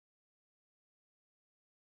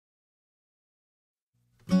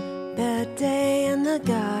the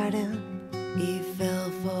garden, he fell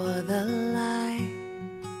for the light.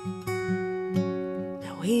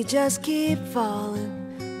 Now we just keep falling,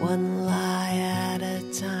 one lie at a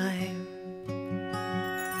time.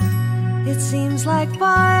 It seems like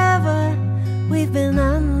forever we've been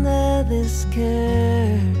under this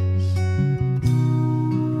curse,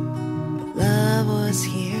 but love was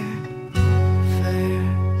here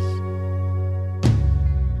first.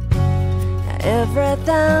 Now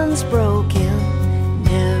everything's broken,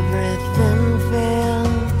 everything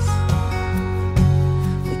fails.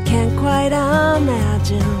 We can't quite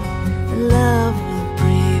imagine that love will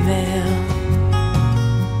prevail.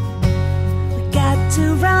 We got to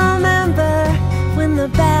remember when the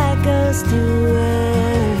bad goes to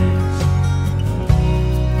worse,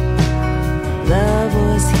 love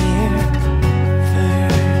was here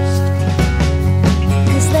first.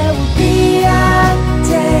 'Cause there will be a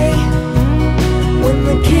day when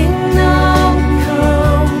the kingdom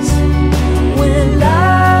comes, when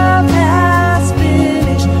love has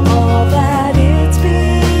finished all that it's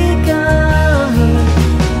begun.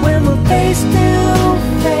 When we're face to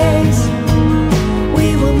face, we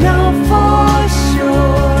will know for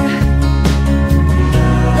sure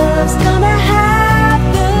love's gonna have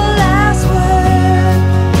the last word.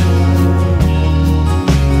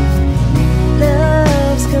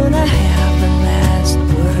 Love's gonna have the last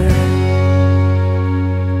word.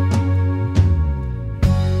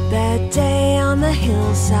 That day on the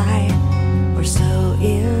hillside, or so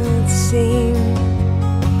it seemed,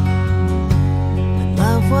 when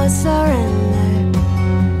love was surrendered,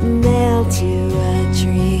 nailed to a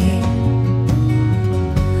tree.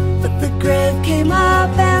 But the grave came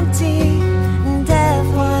up empty, and death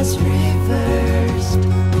was reversed.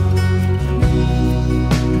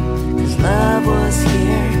 'Cause love was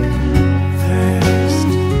here first.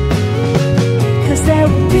 'Cause there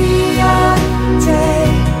will be a day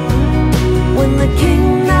when the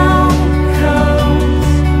kingdom comes,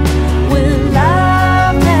 when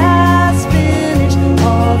love has finished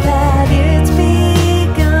all that it's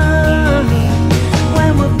begun.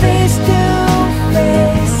 When we're face to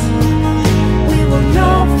face, we will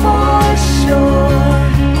know for sure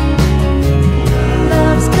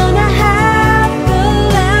love's gonna have the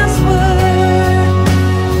last word.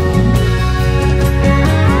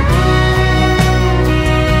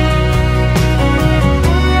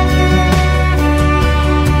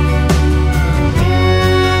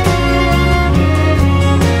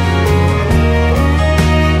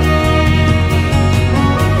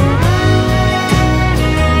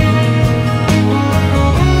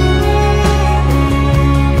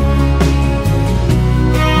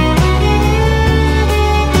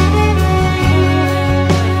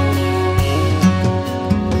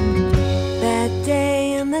 That day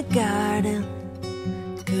in the garden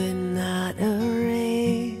could not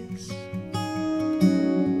erase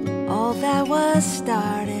all that was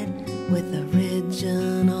started with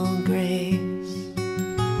original grace.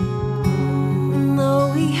 Though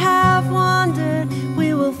we have wandered, we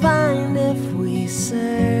will find if we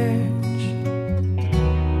search.